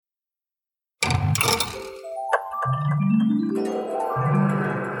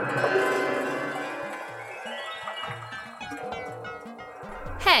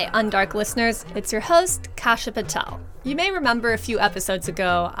Hi, Undark listeners. It's your host, Kasha Patel. You may remember a few episodes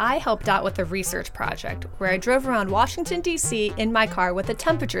ago, I helped out with a research project where I drove around Washington, D.C. in my car with a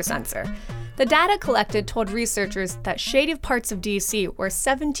temperature sensor. The data collected told researchers that shady parts of D.C. were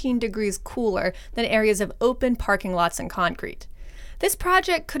 17 degrees cooler than areas of open parking lots and concrete. This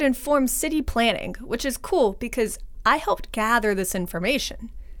project could inform city planning, which is cool because I helped gather this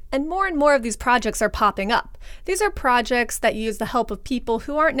information. And more of these projects are popping up. These are projects that use the help of people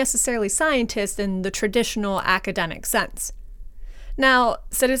who aren't necessarily scientists in the traditional academic sense. Now,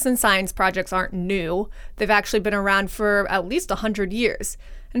 citizen science projects aren't new. They've actually been around for at least 100 years.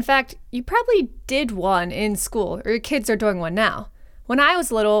 In fact, you probably did one in school, or your kids are doing one now. When I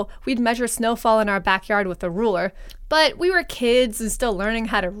was little, we'd measure snowfall in our backyard with a ruler, but we were kids and still learning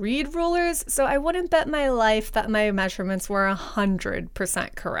how to read rulers, so I wouldn't bet my life that my measurements were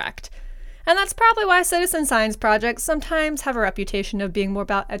 100% correct. And that's probably why citizen science projects sometimes have a reputation of being more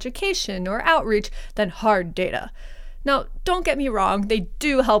about education or outreach than hard data. Now, don't get me wrong, they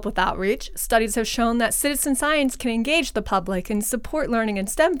do help with outreach. Studies have shown that citizen science can engage the public and support learning in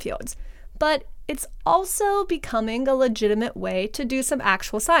STEM fields. But it's also becoming a legitimate way to do some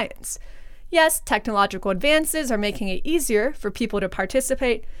actual science. Yes, technological advances are making it easier for people to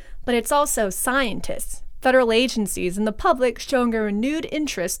participate, but it's also scientists, federal agencies, and the public showing a renewed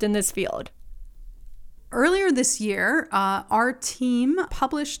interest in this field. Earlier this year, our team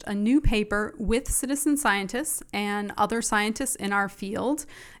published a new paper with citizen scientists and other scientists in our field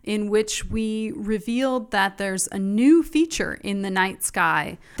in which we revealed that there's a new feature in the night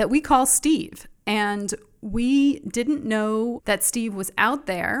sky that we call Steve. And we didn't know that Steve was out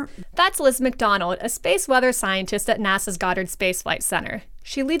there. That's Liz McDonald, a space weather scientist at NASA's Goddard Space Flight Center.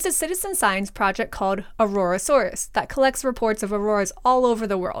 She leads a citizen science project called Aurorasaurus that collects reports of auroras all over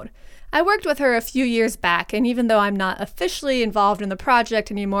the world. I worked with her a few years back, and even though I'm not officially involved in the project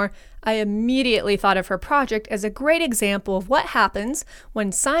anymore, I immediately thought of her project as a great example of what happens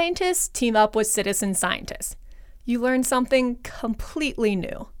when scientists team up with citizen scientists. You learn something completely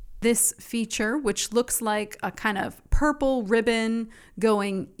new. This feature, which looks like a kind of purple ribbon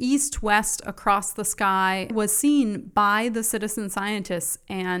going east-west across the sky, was seen by the citizen scientists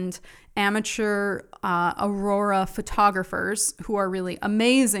and amateur aurora photographers who are really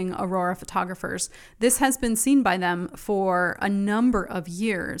amazing aurora photographers. This has been seen by them for a number of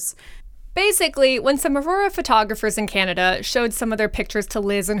years. Basically, when some aurora photographers in Canada showed some of their pictures to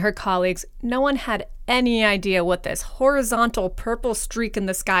Liz and her colleagues, no one had any idea what this horizontal purple streak in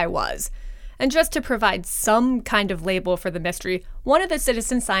the sky was. And just to provide some kind of label for the mystery, one of the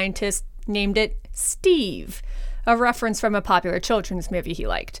citizen scientists named it Steve, a reference from a popular children's movie he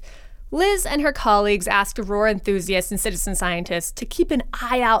liked. Liz and her colleagues asked aurora enthusiasts and citizen scientists to keep an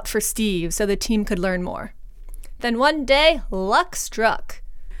eye out for Steve so the team could learn more. Then one day, luck struck.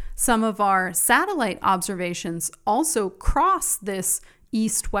 Some of our satellite observations also cross this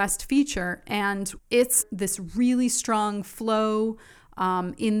east-west feature, and it's this really strong flow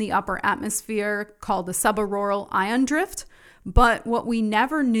in the upper atmosphere called the subaraural ion drift. But what we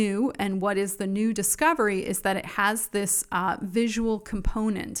never knew, and what is the new discovery, is that it has this visual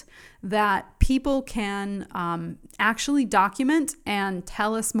component that people can actually document and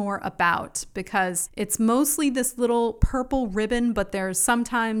tell us more about, because it's mostly this little purple ribbon, but there's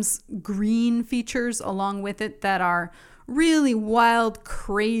sometimes green features along with it that are really wild,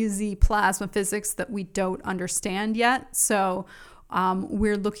 crazy plasma physics that we don't understand yet. So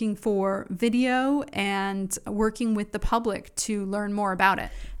we're looking for video and working with the public to learn more about it.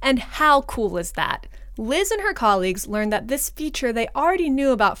 And how cool is that? Liz and her colleagues learned that this feature they already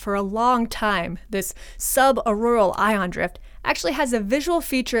knew about for a long time, this subaraural ion drift, actually has a visual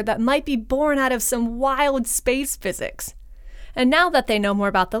feature that might be born out of some wild space physics. And now that they know more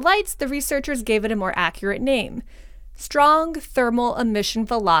about the lights, the researchers gave it a more accurate name: strong thermal emission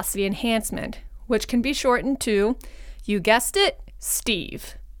velocity enhancement, which can be shortened to, you guessed it,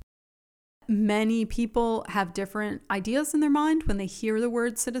 Steve. Many people have different ideas in their mind when they hear the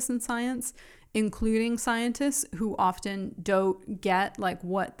word citizen science, including scientists who often don't get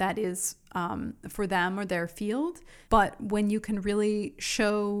what that is for them or their field. But when you can really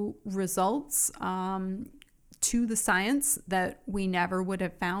show results to the science that we never would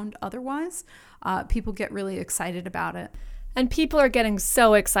have found otherwise, people get really excited about it. And people are getting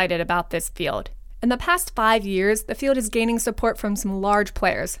so excited about this field. In the past 5 years, the field is gaining support from some large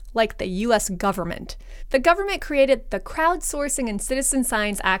players, like the U.S. government. The government created the Crowdsourcing and Citizen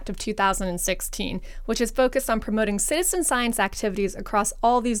Science Act of 2016, which is focused on promoting citizen science activities across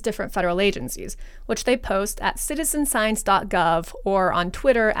all these different federal agencies, which they post at citizenscience.gov or on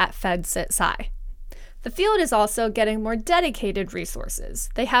Twitter at FedCitSci. The field is also getting more dedicated resources.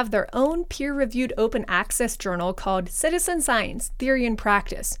 They have their own peer-reviewed open access journal called Citizen Science: Theory and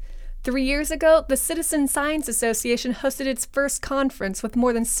Practice. 3 years ago, the Citizen Science Association hosted its first conference with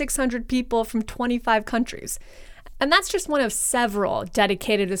more than 600 people from 25 countries. And that's just one of several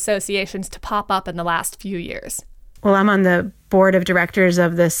dedicated associations to pop up in the last few years. Well, I'm on the board of directors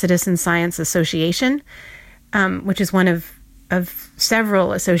of the Citizen Science Association, which is one of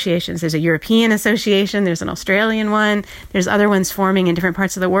several associations. There's a European association, there's an Australian one, there's other ones forming in different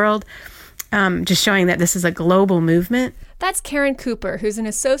parts of the world, just showing that this is a global movement. That's Karen Cooper, who's an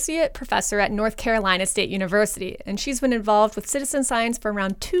associate professor at North Carolina State University, and she's been involved with citizen science for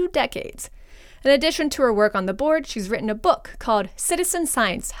around 2 decades. In addition to her work on the board, she's written a book called Citizen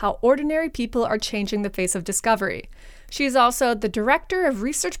Science: How Ordinary People Are Changing the Face of Discovery. She's also the director of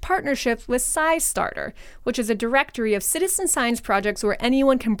research partnerships with SciStarter, which is a directory of citizen science projects where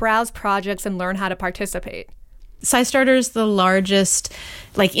anyone can browse projects and learn how to participate. SciStarter is the largest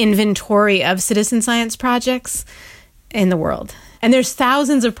inventory of citizen science projects in the world. And there's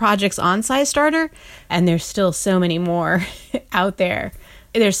thousands of projects on SciStarter, and there's still so many more out there.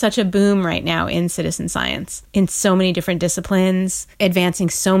 There's such a boom right now in citizen science in so many different disciplines, advancing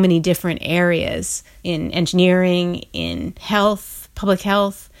so many different areas in engineering, in health, public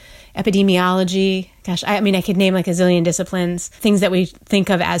health, epidemiology. Gosh, I could name a zillion disciplines, things that we think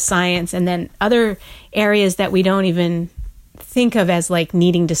of as science, and then other areas that we don't even think of as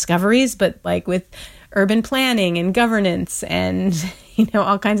needing discoveries, but with urban planning and governance and,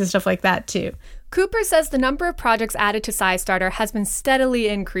 all kinds of stuff like that too. Cooper says the number of projects added to SciStarter has been steadily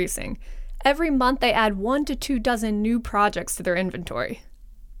increasing. Every month they add 1 to 2 dozen new projects to their inventory.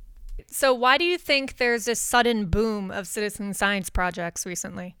 So why do you think there's this sudden boom of citizen science projects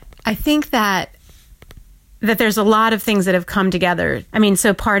recently? I think that there's a lot of things that have come together.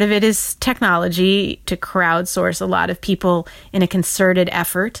 So part of it is technology to crowdsource a lot of people in a concerted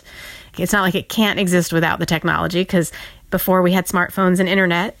effort. It's not like it can't exist without the technology, because before we had smartphones and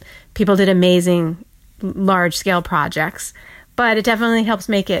internet, people did amazing large-scale projects, but it definitely helps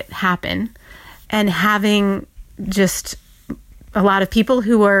make it happen. And having just a lot of people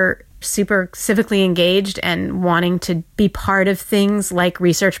who are super civically engaged and wanting to be part of things like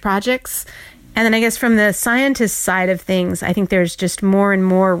research projects. And then I guess from the scientist side of things, I think there's just more and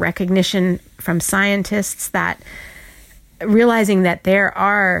more recognition from scientists that realizing that there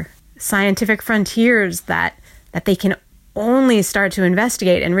are scientific frontiers that they can only start to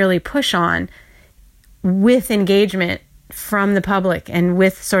investigate and really push on with engagement from the public and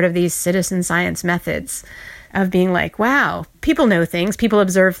with sort of these citizen science methods of being wow, people know things, people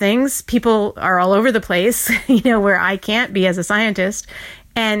observe things, people are all over the place, where I can't be as a scientist,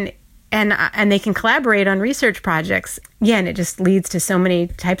 and they can collaborate on research projects. Yeah, and it just leads to so many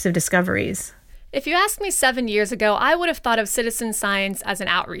types of discoveries. If you asked me 7 years ago, I would have thought of citizen science as an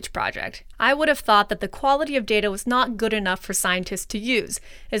outreach project. I would have thought that the quality of data was not good enough for scientists to use.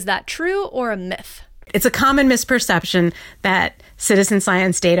 Is that true or a myth? It's a common misperception that citizen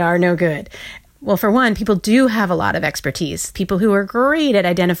science data are no good. Well, for one, people do have a lot of expertise. People who are great at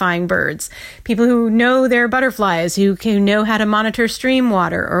identifying birds, people who know their butterflies, who can know how to monitor stream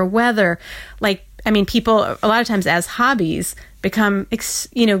water or weather. People a lot of times as hobbies become,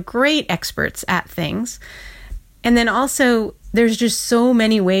 great experts at things. And then also there's just so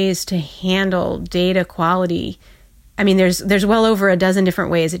many ways to handle data quality. There's well over a dozen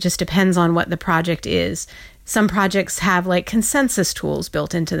different ways. It just depends on what the project is. Some projects have consensus tools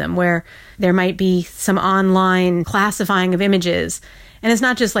built into them where there might be some online classifying of images. And it's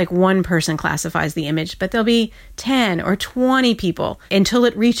not just one person classifies the image, but there'll be 10 or 20 people until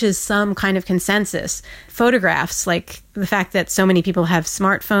it reaches some kind of consensus. Photographs, the fact that so many people have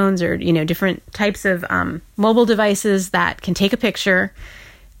smartphones or, different types of mobile devices that can take a picture,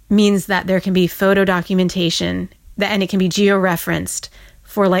 means that there can be photo documentation and it can be georeferenced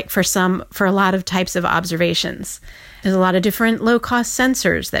for a lot of types of observations. There's a lot of different low-cost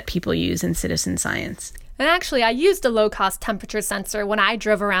sensors that people use in citizen science. And actually, I used a low-cost temperature sensor when I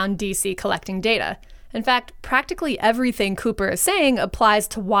drove around DC collecting data. In fact, practically everything Cooper is saying applies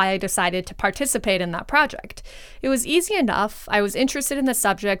to why I decided to participate in that project. It was easy enough, I was interested in the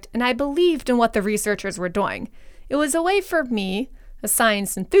subject, and I believed in what the researchers were doing. It was a way for me, a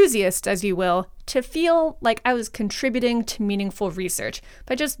science enthusiast, as you will, to feel like I was contributing to meaningful research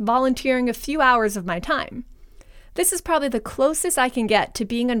by just volunteering a few hours of my time. This is probably the closest I can get to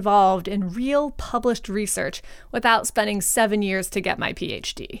being involved in real published research without spending 7 years to get my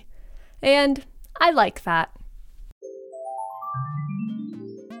PhD. And I like that.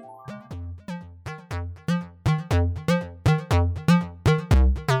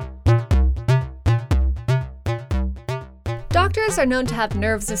 Doctors are known to have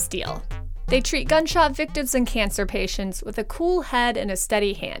nerves of steel. They treat gunshot victims and cancer patients with a cool head and a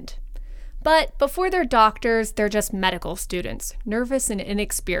steady hand. But before they're doctors, they're just medical students, nervous and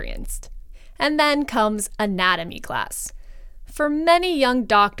inexperienced. And then comes anatomy class. For many young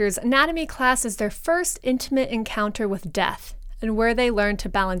doctors, anatomy class is their first intimate encounter with death, and where they learn to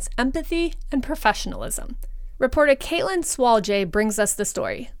balance empathy and professionalism. Reporter Caitlin Swalje brings us the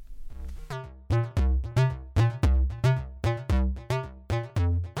story.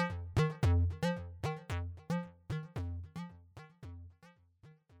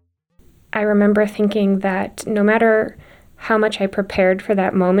 I remember thinking that no matter how much I prepared for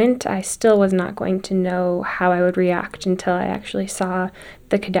that moment, I still was not going to know how I would react until I actually saw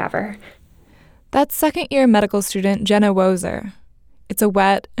the cadaver. That's second-year medical student Jenna Wozer. It's a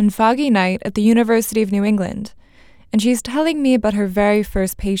wet and foggy night at the University of New England, and she's telling me about her very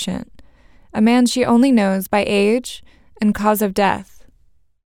first patient, a man she only knows by age and cause of death.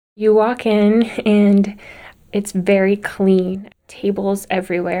 You walk in, and it's very clean. Tables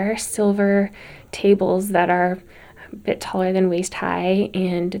everywhere, silver tables that are a bit taller than waist high,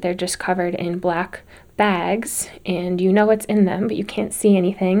 and they're just covered in black bags, and you know what's in them, but you can't see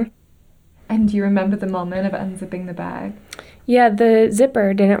anything. And do you remember the moment of unzipping the bag? Yeah, the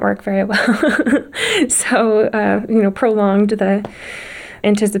zipper didn't work very well, so, prolonged the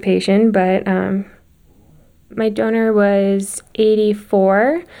anticipation, but my donor was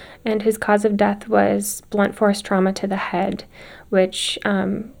 84, and his cause of death was blunt force trauma to the head, which,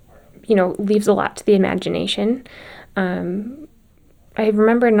 leaves a lot to the imagination. I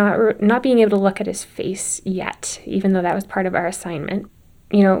remember not being able to look at his face yet, even though that was part of our assignment.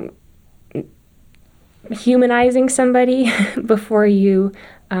 Humanizing somebody before you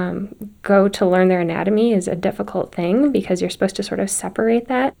go to learn their anatomy is a difficult thing because you're supposed to sort of separate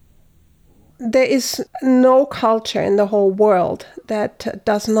that. There is no culture in the whole world that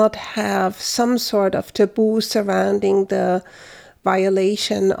does not have some sort of taboo surrounding the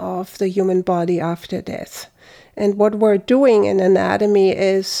violation of the human body after death. And what we're doing in anatomy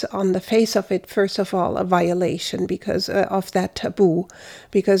is, on the face of it, first of all, a violation because of that taboo,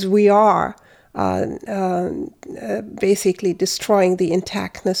 because we are basically destroying the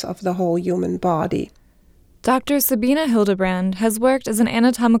intactness of the whole human body. Dr. Sabina Hildebrand has worked as an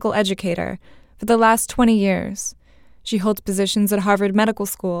anatomical educator for the last 20 years. She holds positions at Harvard Medical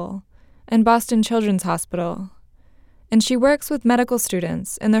School and Boston Children's Hospital. And she works with medical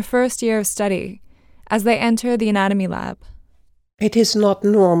students in their first year of study as they enter the anatomy lab. It is not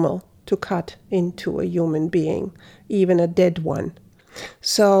normal to cut into a human being, even a dead one.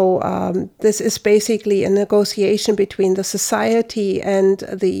 So this is basically a negotiation between the society and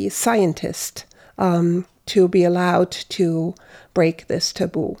the scientist to be allowed to break this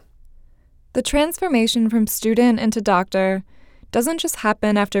taboo. The transformation from student into doctor doesn't just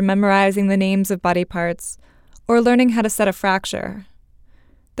happen after memorizing the names of body parts or learning how to set a fracture.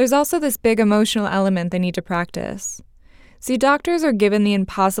 There's also this big emotional element they need to practice. See, doctors are given the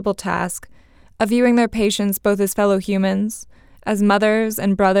impossible task of viewing their patients both as fellow humans, as mothers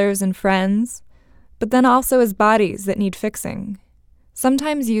and brothers and friends, but then also as bodies that need fixing,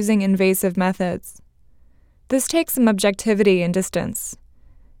 sometimes using invasive methods. This takes some objectivity and distance,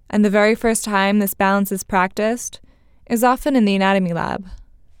 and the very first time this balance is practiced is often in the anatomy lab.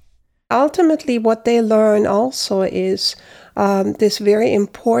 Ultimately, what they learn also is this very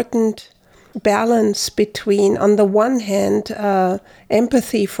important balance between, on the one hand,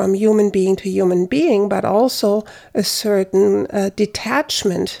 empathy from human being to human being, but also a certain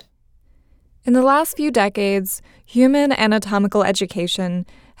detachment. In the last few decades, human anatomical education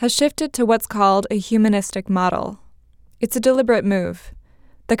has shifted to what's called a humanistic model. It's a deliberate move.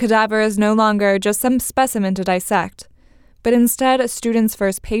 The cadaver is no longer just some specimen to dissect, but instead a student's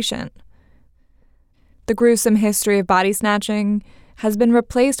first patient. The gruesome history of body snatching has been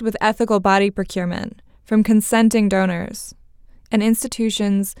replaced with ethical body procurement from consenting donors, and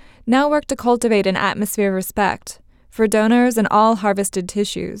institutions now work to cultivate an atmosphere of respect for donors and all harvested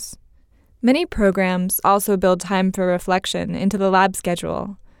tissues. Many programs also build time for reflection into the lab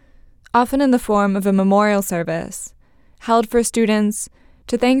schedule, often in the form of a memorial service held for students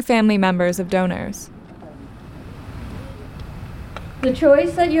to thank family members of donors. The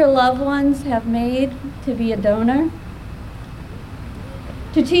choice that your loved ones have made to be a donor,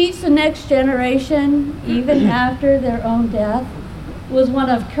 to teach the next generation, even after their own death, was one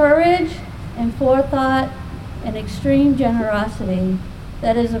of courage and forethought and extreme generosity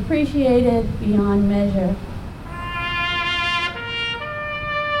that is appreciated beyond measure.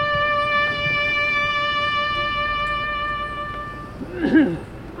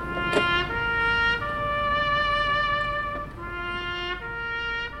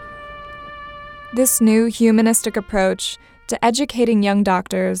 This new humanistic approach to educating young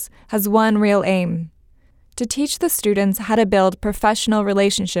doctors has one real aim: to teach the students how to build professional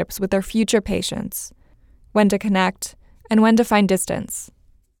relationships with their future patients, when to connect, and when to find distance.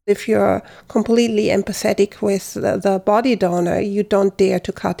 If you're completely empathetic with the body donor, you don't dare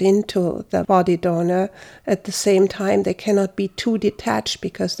to cut into the body donor. At the same time, they cannot be too detached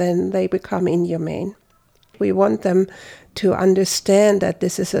because then they become inhumane. We want them to understand that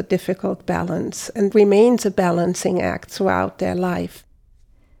this is a difficult balance and remains a balancing act throughout their life.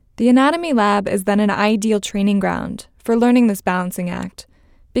 The anatomy lab is then an ideal training ground for learning this balancing act,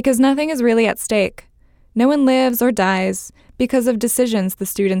 because nothing is really at stake. No one lives or dies because of decisions the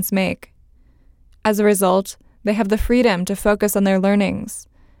students make. As a result, they have the freedom to focus on their learnings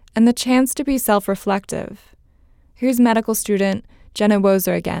and the chance to be self-reflective. Here's medical student Jenna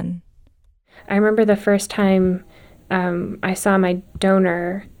Wozer again. I remember the first time I saw my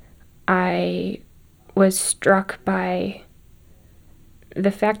donor, I was struck by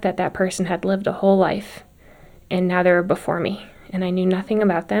the fact that that person had lived a whole life and now they were before me, and I knew nothing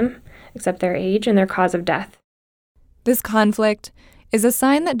about them except their age and their cause of death. This conflict is a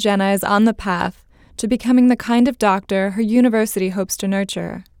sign that Jenna is on the path to becoming the kind of doctor her university hopes to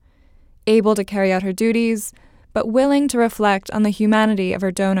nurture, able to carry out her duties, but willing to reflect on the humanity of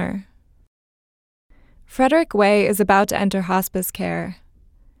her donor. Frederick Way is about to enter hospice care.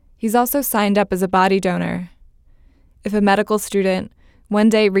 He's also signed up as a body donor. If a medical student one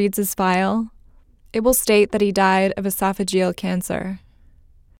day reads his file, it will state that he died of esophageal cancer.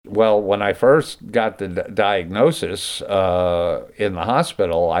 Well, when I first got the diagnosis in the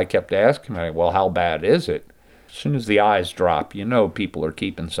hospital, I kept asking me, well, how bad is it? As soon as the eyes drop, you know people are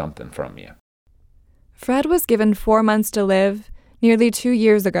keeping something from you. Fred was given 4 months to live nearly 2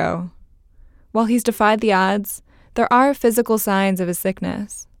 years ago. While he's defied the odds, there are physical signs of his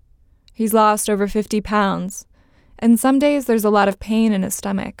sickness. He's lost over 50 pounds, and some days there's a lot of pain in his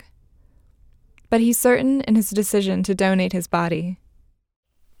stomach. But he's certain in his decision to donate his body.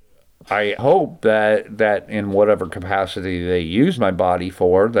 I hope that in whatever capacity they use my body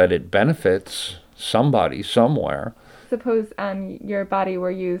for, that it benefits somebody somewhere. Suppose your body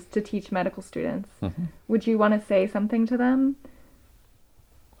were used to teach medical students. Mm-hmm. Would you want to say something to them?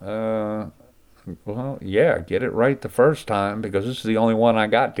 Well, yeah, get it right the first time, because this is the only one I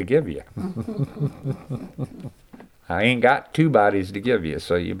got to give you. I ain't got 2 bodies to give you,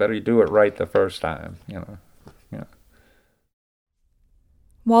 so you better do it right the first time, Yeah.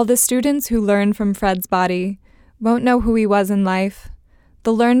 While the students who learn from Fred's body won't know who he was in life,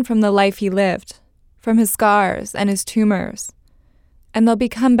 they'll learn from the life he lived, from his scars and his tumors, and they'll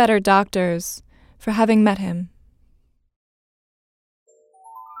become better doctors for having met him.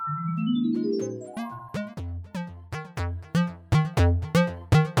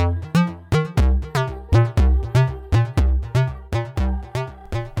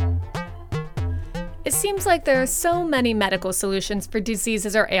 It seems like there are so many medical solutions for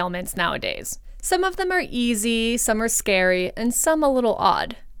diseases or ailments nowadays. Some of them are easy, some are scary, and some a little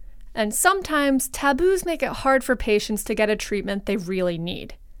odd. And sometimes taboos make it hard for patients to get a treatment they really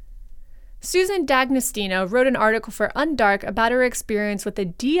need. Susan D'Agostino wrote an article for Undark about her experience with a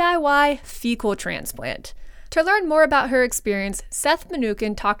DIY fecal transplant. To learn more about her experience, Seth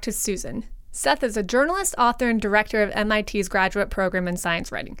Mnookin talked to Susan. Seth is a journalist, author, and director of MIT's graduate program in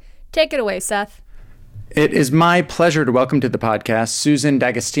science writing. Take it away, Seth. It is my pleasure to welcome to the podcast Susan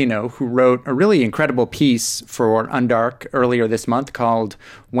D'Agostino, who wrote a really incredible piece for Undark earlier this month called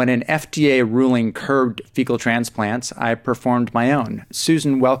 "When an FDA Ruling Curbed Fecal Transplants, I Performed My Own."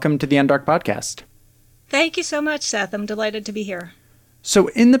 Susan, welcome to the Undark podcast. Thank you so much, Seth. I'm delighted to be here. So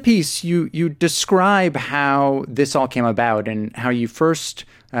in the piece, you describe how this all came about and how you first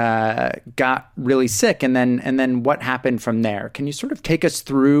got really sick and then what happened from there. Can you sort of take us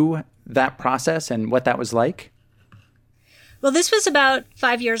through that process and what that was like? Well, this was about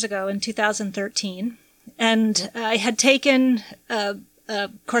 5 years ago in 2013, and I had taken a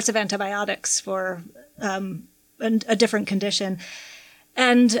course of antibiotics for a different condition.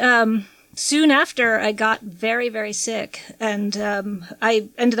 And soon after, I got very, very sick, and I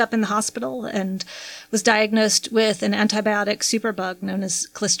ended up in the hospital and was diagnosed with an antibiotic superbug known as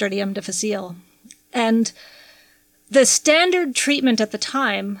Clostridium difficile. And the standard treatment at the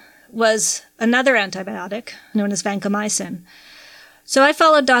time was another antibiotic known as vancomycin. So I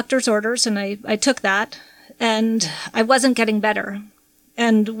followed doctor's orders and I took that, and I wasn't getting better.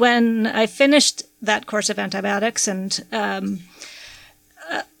 And when I finished that course of antibiotics and,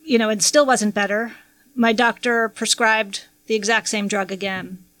 it still wasn't better, my doctor prescribed the exact same drug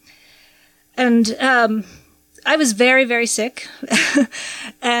again. And I was very, very sick,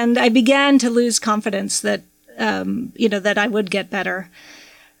 and I began to lose confidence that, that I would get better.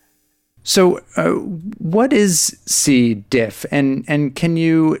 So what is C. diff? And can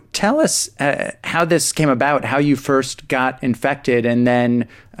you tell us how this came about, how you first got infected, and then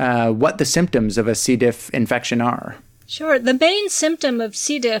what the symptoms of a C. diff infection are? Sure. The main symptom of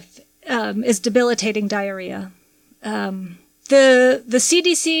C. diff is debilitating diarrhea. The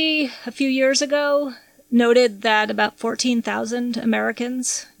CDC a few years ago noted that about 14,000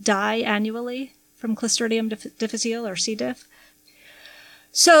 Americans die annually from Clostridium difficile or C. diff.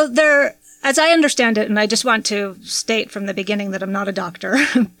 So there, as I understand it, and I just want to state from the beginning that I'm not a doctor,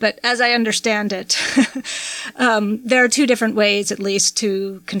 but as I understand it, there are two different ways, at least,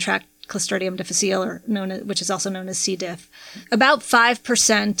 to contract Clostridium difficile, which is also known as C. diff. About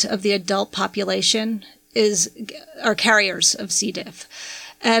 5% of the adult population are carriers of C. diff.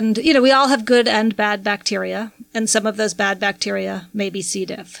 And, we all have good and bad bacteria, and some of those bad bacteria may be C.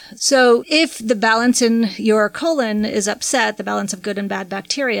 diff. So if the balance in your colon is upset, the balance of good and bad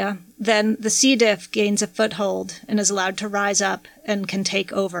bacteria, then the C. diff gains a foothold and is allowed to rise up and can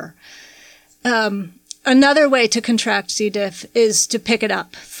take over. Another way to contract C. diff is to pick it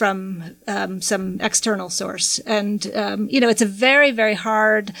up from some external source. And, it's a very, very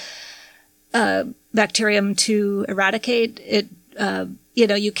hard bacterium to eradicate.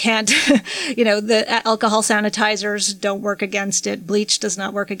 You can't, the alcohol sanitizers don't work against it. Bleach does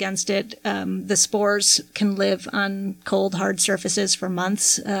not work against it. The spores can live on cold, hard surfaces for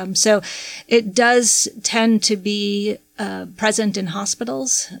months. So it does tend to be present in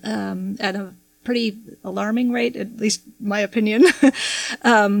hospitals at a pretty alarming rate, at least my opinion.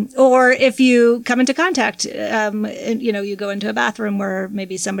 Or if you come into contact, you go into a bathroom where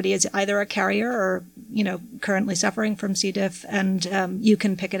maybe somebody is either a carrier or, currently suffering from C. diff, and you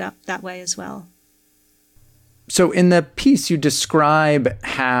can pick it up that way as well. So in the piece, you describe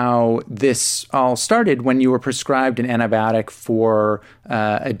how this all started when you were prescribed an antibiotic for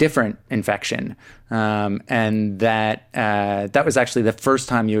a different infection. And that was actually the first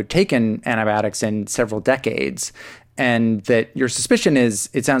time you had taken antibiotics in several decades. And that your suspicion is,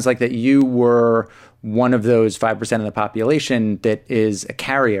 it sounds like that you were one of those 5% of the population that is a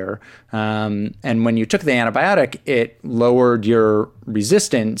carrier. And when you took the antibiotic, it lowered your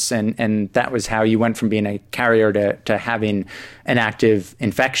resistance. And that was how you went from being a carrier to having an active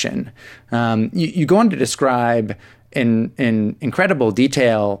infection. You go on to describe in incredible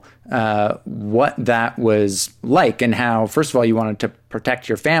detail what that was like, and how, first of all, you wanted to protect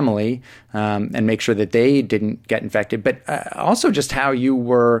your family and make sure that they didn't get infected, but also just how you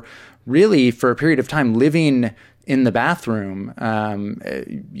were really, for a period of time, living in the bathroom.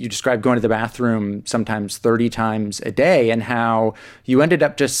 You described going to the bathroom sometimes 30 times a day, and how you ended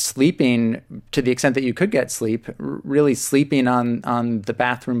up just sleeping, to the extent that you could get sleep, really sleeping on the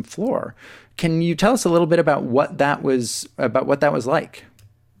bathroom floor. Can you tell us a little bit about what that was like?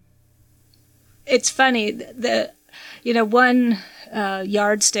 It's funny. One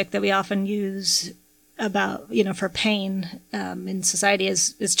yardstick that we often use about, for pain in society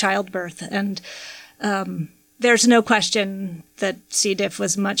is childbirth. And there's no question that C. diff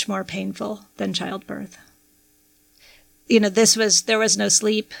was much more painful than childbirth. There was no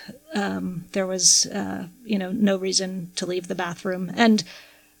sleep. There was, no reason to leave the bathroom. And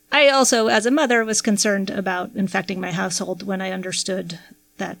I also, as a mother, was concerned about infecting my household when I understood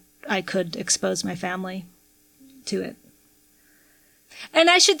that I could expose my family to it. And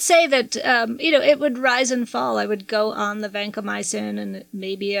I should say that, it would rise and fall. I would go on the vancomycin, and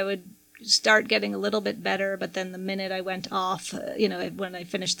maybe I would start getting a little bit better, but then the minute I went off, when I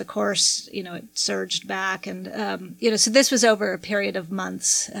finished the course, it surged back. And, so this was over a period of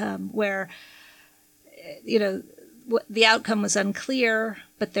months where, the outcome was unclear,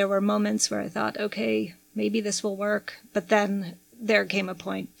 but there were moments where I thought, okay, maybe this will work. But then there came a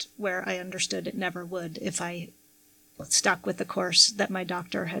point where I understood it never would if I stuck with the course that my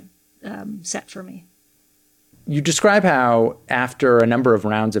doctor had set for me. You describe how after a number of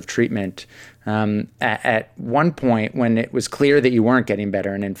rounds of treatment, at one point when it was clear that you weren't getting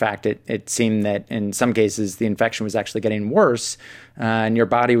better, and in fact it seemed that in some cases the infection was actually getting worse, and your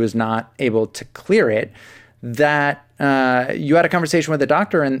body was not able to clear it, that you had a conversation with the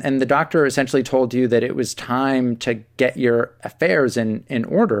doctor, and the doctor essentially told you that it was time to get your affairs in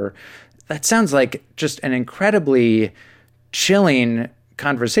order. That sounds like just an incredibly chilling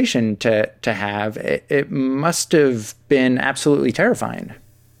conversation to have. It must have been absolutely terrifying.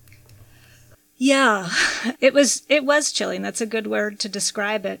 Yeah, it was chilling. That's a good word to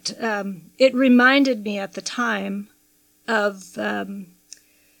describe it. It reminded me at the time of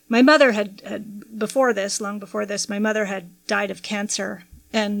my mother had before this, long before this, my mother had died of cancer.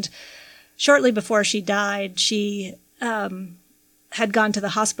 And shortly before she died, she had gone to the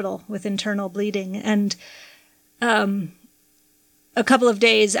hospital with internal bleeding. And a couple of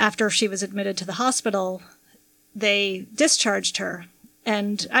days after she was admitted to the hospital, they discharged her.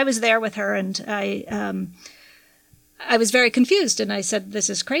 And I was there with her, and I was very confused. And I said, "This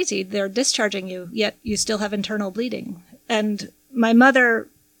is crazy. They're discharging you, yet you still have internal bleeding." And my mother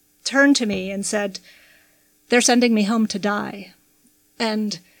turned to me and said, "They're sending me home to die."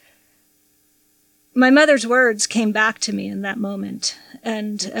 And my mother's words came back to me in that moment.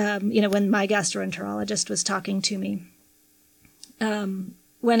 And, when my gastroenterologist was talking to me,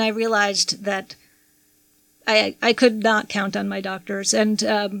 when I realized that I could not count on my doctors. And,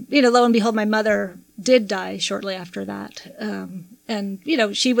 lo and behold, my mother did die shortly after that. And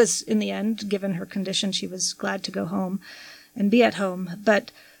she was, in the end, given her condition, she was glad to go home and be at home.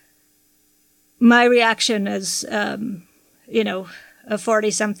 But my reaction as, a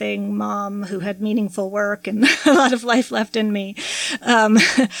 40-something mom who had meaningful work and a lot of life left in me,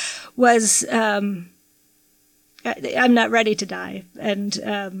 was, I'm not ready to die.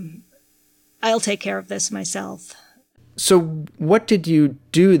 And I'll take care of this myself. So what did you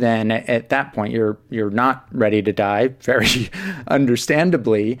do then at that point? You're not ready to die, very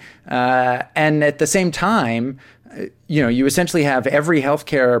understandably. And at the same time, you essentially have every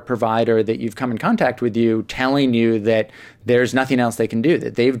healthcare provider that you've come in contact with you telling you that there's nothing else they can do,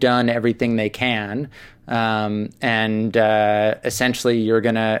 that they've done everything they can. And essentially you're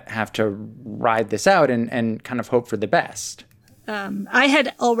going to have to ride this out and kind of hope for the best. I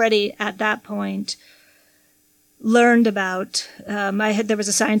had already at that point learned about, there was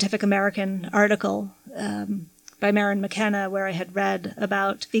a Scientific American article by Maren McKenna where I had read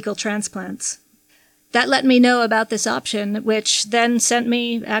about fecal transplants. That let me know about this option, which then sent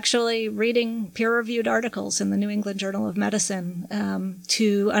me actually reading peer-reviewed articles in the New England Journal of Medicine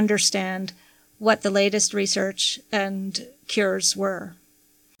to understand what the latest research and cures were.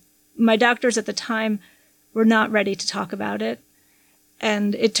 My doctors at the time were not ready to talk about it,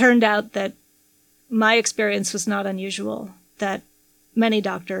 and it turned out that my experience was not unusual, that many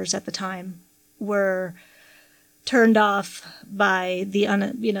doctors at the time were turned off by the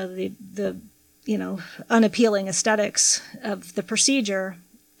unappealing aesthetics of the procedure.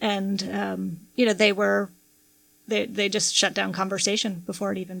 And, they just shut down conversation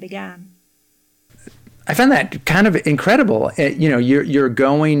before it even began. I found that kind of incredible. You're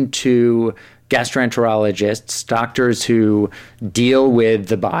going to gastroenterologists, doctors who deal with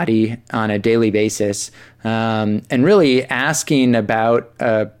the body on a daily basis, and really asking about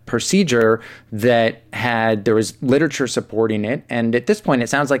a procedure that there was literature supporting it. And at this point, it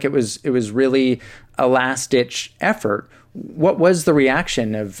sounds like it was really a last-ditch effort. What was the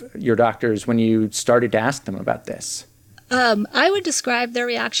reaction of your doctors when you started to ask them about this? I would describe their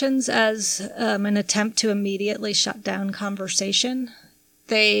reactions as an attempt to immediately shut down conversation.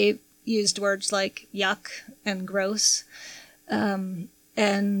 They used words like yuck and gross,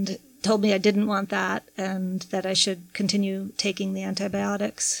 and told me I didn't want that and that I should continue taking the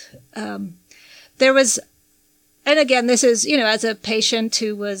antibiotics. There was, and again, this is, as a patient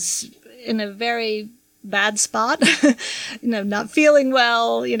who was in a very bad spot, not feeling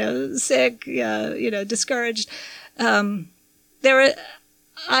well, sick, discouraged.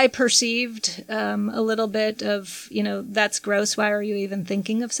 I perceived a little bit of, that's gross. Why are you even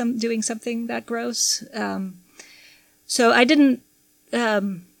thinking of doing something that gross? So I didn't.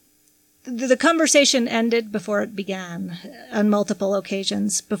 The conversation ended before it began on multiple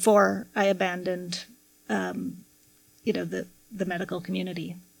occasions before I abandoned, the medical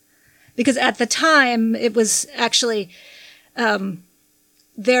community, because at the time it was actually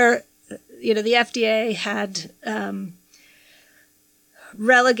the FDA had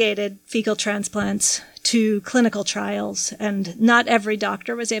relegated fecal transplants to clinical trials, and not every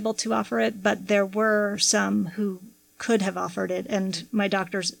doctor was able to offer it, but there were some who could have offered it, and my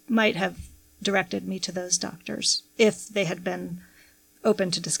doctors might have directed me to those doctors if they had been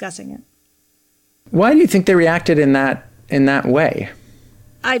open to discussing it. Why do you think they reacted in that way?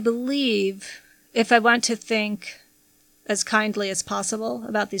 I believe, if I want to think as kindly as possible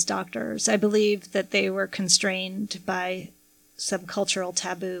about these doctors, I believe that they were constrained by some cultural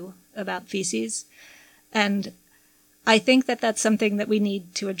taboo about feces. And I think that that's something that we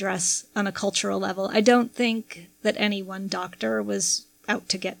need to address on a cultural level. I don't think that any one doctor was out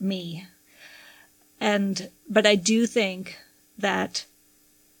to get me. But I do think that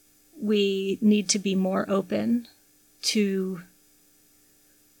we need to be more open to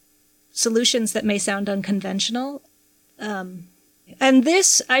solutions that may sound unconventional. And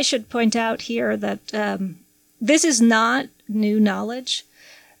this, I should point out here that this is not new knowledge.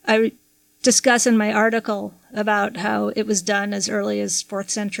 I discuss in my article about how it was done as early as 4th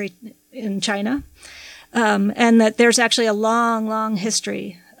century in China, and that there's actually a long, long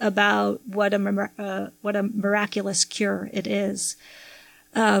history about what a miraculous cure it is.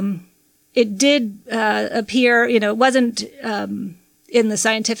 It did appear, it wasn't in the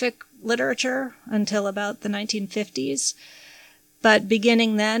scientific literature until about the 1950s, but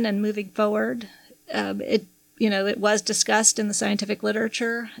beginning then and moving forward, it was discussed in the scientific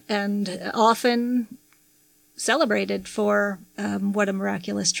literature and often celebrated for what a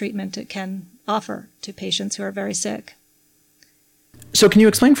miraculous treatment it can offer to patients who are very sick. So can you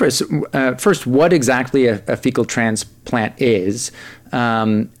explain for us, first, what exactly a fecal transplant is,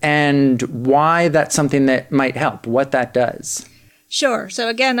 and why that's something that might help, what that does? Sure. So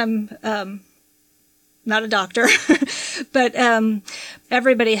again, I'm not a doctor, but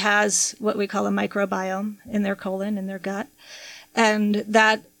everybody has what we call a microbiome in their colon, in their gut. And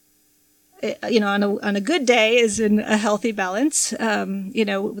that, on a good day is in a healthy balance,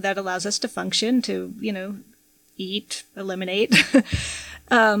 that allows us to function, to, eat, eliminate.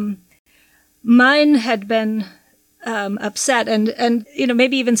 Mine had been upset, and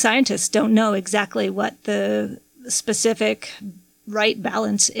maybe even scientists don't know exactly what the specific right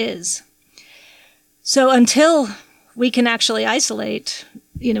balance is. So until we can actually isolate,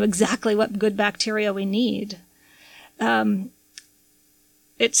 exactly what good bacteria we need,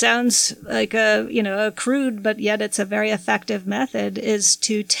 it sounds like a crude, but yet it's a very effective method, is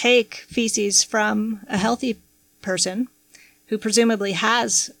to take feces from a healthy person who presumably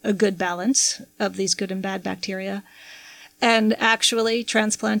has a good balance of these good and bad bacteria and actually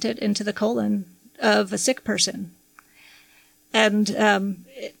transplant it into the colon of a sick person. And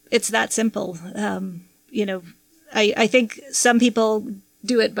it's that simple. I think some people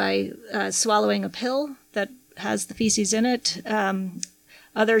do it by swallowing a pill that has the feces in it.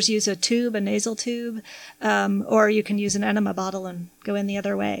 Others use a nasal tube, or you can use an enema bottle and go in the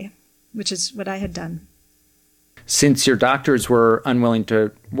other way, which is what I had done. Since your doctors were unwilling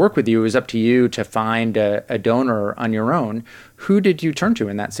to work with you, it was up to you to find a donor on your own. Who did you turn to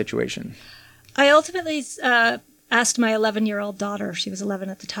in that situation? I ultimately asked my 11-year-old daughter. She was 11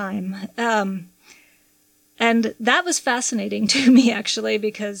 at the time. And that was fascinating to me, actually,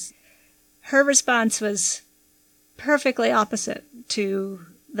 because her response was perfectly opposite to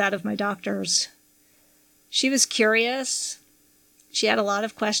that of my doctors. She was curious. She had a lot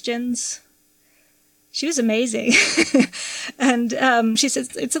of questions. She was amazing. And she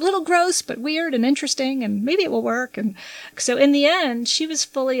says, it's a little gross, but weird and interesting, and maybe it will work. And so in the end, she was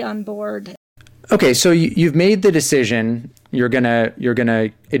fully on board. Okay, so you've made the decision. You're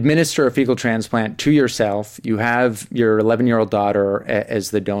gonna administer a fecal transplant to yourself. You have your 11-year-old daughter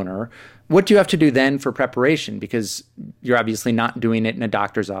as the donor. What do you have to do then for preparation? Because you're obviously not doing it in a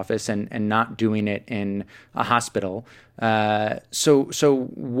doctor's office and not doing it in a hospital.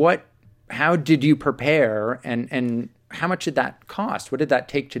 How did you prepare, and how much did that cost? What did that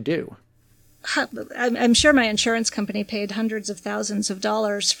take to do? I'm sure my insurance company paid hundreds of thousands of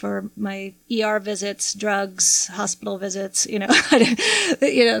dollars for my ER visits, drugs, hospital visits, over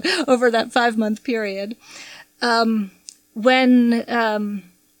that 5-month period. When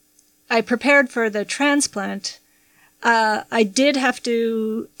I prepared for the transplant, I did have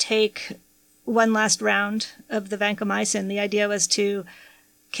to take one last round of the vancomycin. The idea was to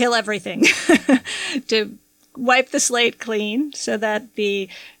kill everything, to wipe the slate clean so that the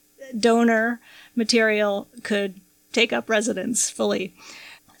donor material could take up residence fully.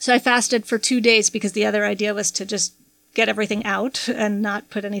 So I fasted for 2 days because the other idea was to just get everything out and not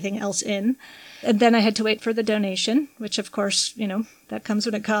put anything else in. And then I had to wait for the donation, which of course, that comes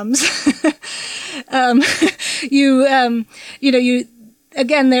when it comes.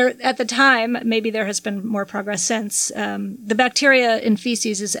 Again, there at the time, maybe there has been more progress since. The bacteria in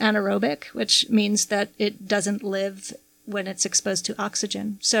feces is anaerobic, which means that it doesn't live when it's exposed to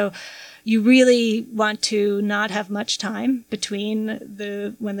oxygen. So you really want to not have much time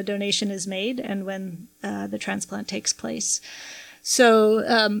between when the donation is made and when the transplant takes place. So,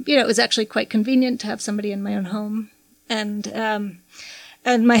 it was actually quite convenient to have somebody in my own home. And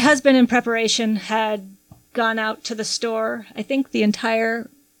my husband in preparation had gone out to the store. I think the entire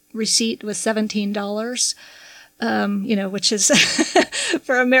receipt was $17, which is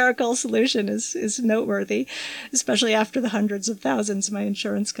for a miracle solution is noteworthy, especially after the hundreds of thousands my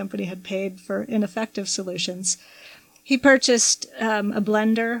insurance company had paid for ineffective solutions. He purchased a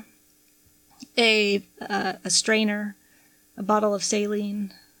blender, a strainer, a bottle of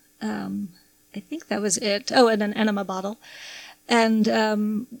saline. I think that was it. Oh, and an enema bottle. And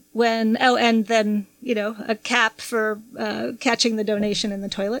and then, a cap for catching the donation in the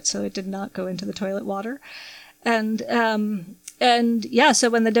toilet, so it did not go into the toilet water. And so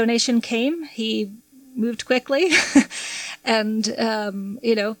when the donation came, he moved quickly and,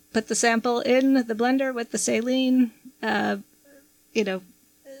 put the sample in the blender with the saline,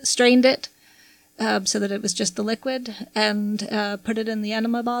 strained it so that it was just the liquid, and put it in the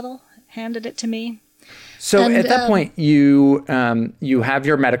enema bottle, handed it to me. So at that point, you have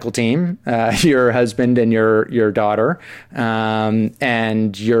your medical team, your husband and your daughter,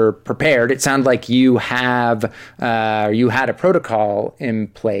 and you're prepared. It sounds like you had a protocol in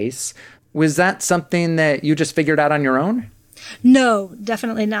place. Was that something that you just figured out on your own? No,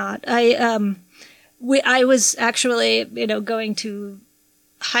 definitely not. I was actually, going to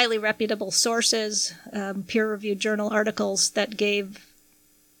highly reputable sources, peer-reviewed journal articles that gave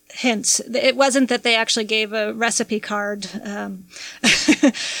hints. It wasn't that they actually gave a recipe card,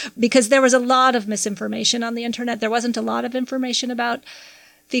 because there was a lot of misinformation on the internet. There wasn't a lot of information about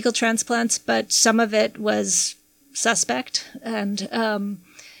fecal transplants, but some of it was suspect. And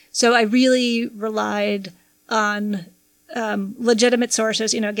so I really relied on legitimate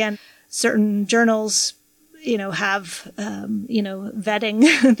sources. Again, certain journals, have, vetting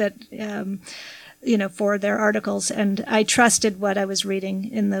that, for their articles. And I trusted what I was reading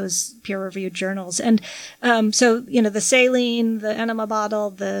in those peer-reviewed journals. And so, the saline, the enema bottle,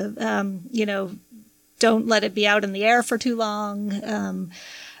 the, don't let it be out in the air for too long,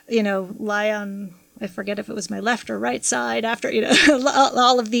 lie on, I forget if it was my left or right side after,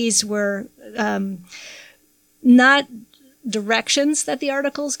 all of these were not directions that the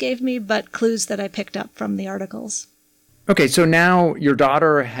articles gave me, but clues that I picked up from the articles. Okay, so now your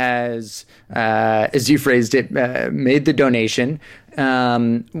daughter has, as you phrased it, made the donation.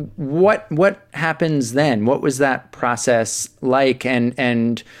 What happens then? What was that process like,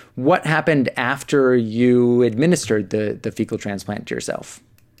 and what happened after you administered the fecal transplant to yourself?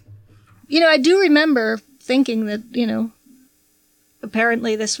 I do remember thinking that,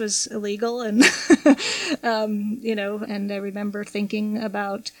 apparently this was illegal, and and I remember thinking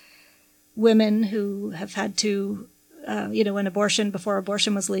about women who have had to an abortion before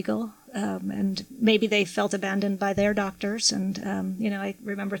abortion was legal, and maybe they felt abandoned by their doctors. And, I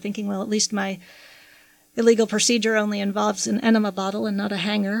remember thinking, well, at least my illegal procedure only involves an enema bottle and not a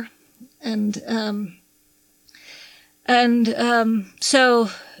hanger. So,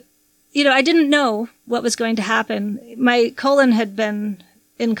 I didn't know what was going to happen. My colon had been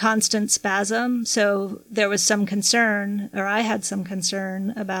in constant spasm, so there was some concern, or I had some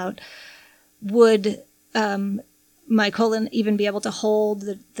concern about would my colon even be able to hold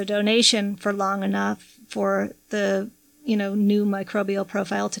the donation for long enough for the, new microbial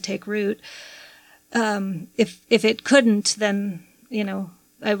profile to take root. If it couldn't, then,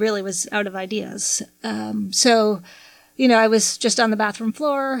 I really was out of ideas. So, I was just on the bathroom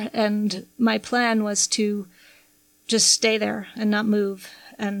floor, and my plan was to just stay there and not move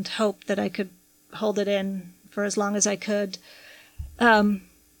and hope that I could hold it in for as long as I could. And,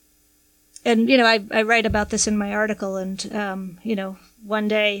 I write about this in my article, and, one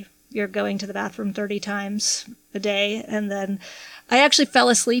day you're going to the bathroom 30 times a day. And then I actually fell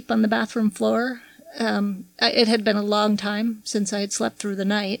asleep on the bathroom floor. It had been a long time since I had slept through the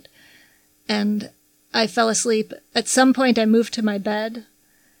night. And I fell asleep. At some point I moved to my bed,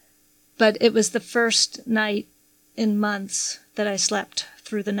 but it was the first night in months that I slept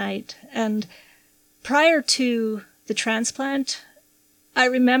through the night. And prior to the transplant, I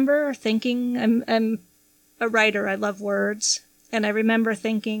remember thinking, I'm a writer, I love words, and I remember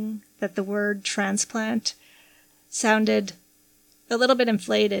thinking that the word transplant sounded a little bit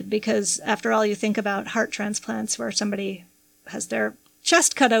inflated, because after all, you think about heart transplants where somebody has their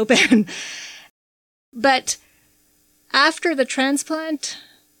chest cut open. But after the transplant,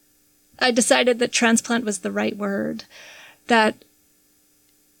 I decided that transplant was the right word, that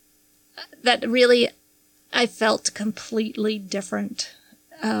really I felt completely different.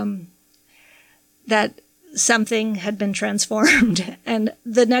 That something had been transformed. And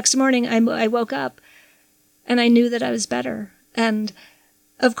the next morning I woke up and I knew that I was better. And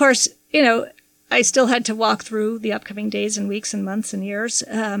of course, I still had to walk through the upcoming days and weeks and months and years.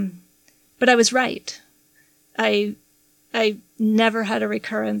 But I was right. I never had a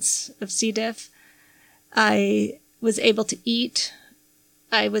recurrence of C. diff. I was able to eat.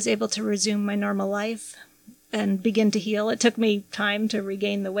 I was able to resume my normal life and begin to heal. It took me time to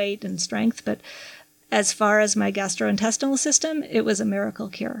regain the weight and strength, but as far as my gastrointestinal system, it was a miracle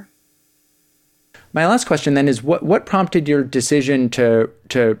cure. My last question then is what prompted your decision to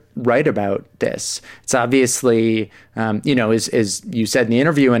write about this? It's obviously, as you said in the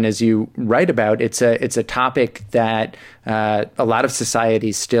interview and as you write about, it's a topic that a lot of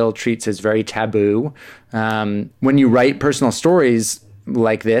society still treats as very taboo. When you write personal stories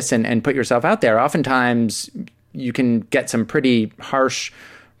like this and put yourself out there, oftentimes you can get some pretty harsh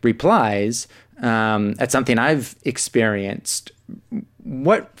replies. That's something I've experienced.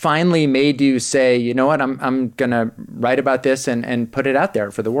 What finally made you say, you know what, I'm going to write about this and put it out there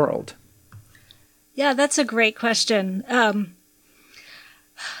for the world? Yeah, that's a great question.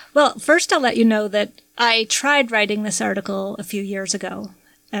 Well, first I'll let you know that I tried writing this article a few years ago,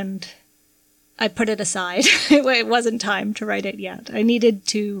 and I put it aside. It wasn't time to write it yet. I needed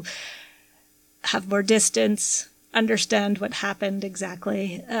to have more distance, understand what happened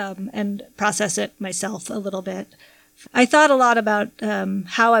exactly, and process it myself a little bit. I thought a lot about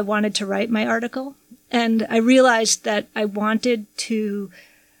how I wanted to write my article, and I realized that I wanted to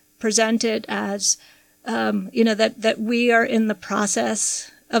present it as, that we are in the process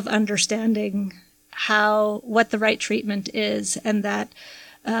of understanding what the right treatment is, and that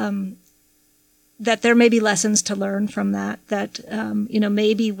there may be lessons to learn from that,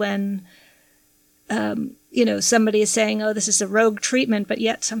 maybe when somebody is saying, oh, this is a rogue treatment, but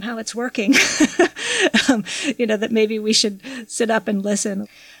yet somehow it's working, that maybe we should sit up and listen.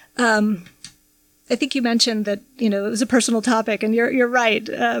 I think you mentioned that, it was a personal topic, and you're right.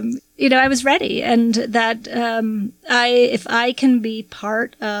 I was ready, and that if I can be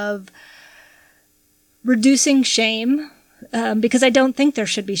part of reducing shame, because I don't think there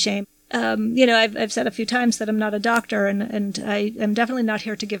should be shame. I've said a few times that I'm not a doctor, and I am definitely not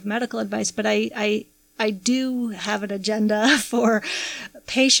here to give medical advice, but I do have an agenda for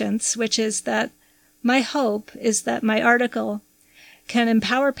patients, which is that my hope is that my article can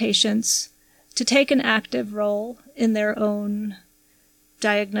empower patients to take an active role in their own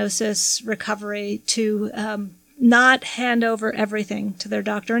diagnosis, recovery, to not hand over everything to their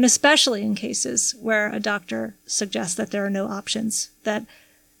doctor, and especially in cases where a doctor suggests that there are no options, that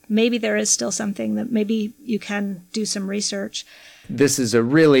maybe there is still something, that maybe you can do some research. This is a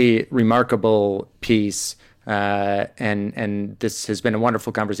really remarkable piece, and this has been a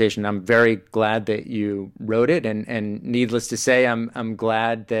wonderful conversation. I'm very glad that you wrote it, and needless to say, I'm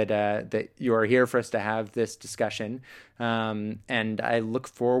glad that you are here for us to have this discussion. And I look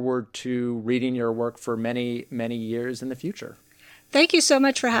forward to reading your work for many, many years in the future. Thank you so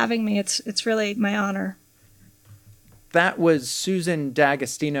much for having me. It's really my honor. That was Susan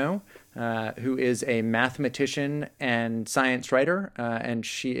D'Agostino, who is a mathematician and science writer, and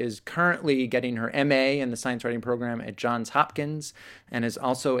she is currently getting her MA in the science writing program at Johns Hopkins, and is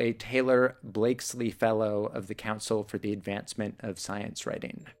also a Taylor Blakesley Fellow of the Council for the Advancement of Science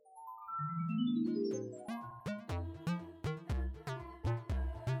Writing.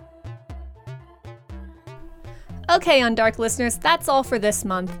 Okay, Undark listeners, that's all for this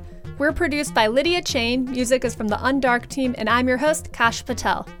month. We're produced by Lydia Chain, music is from the Undark team, and I'm your host, Kash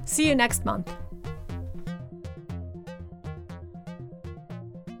Patel. See you next month.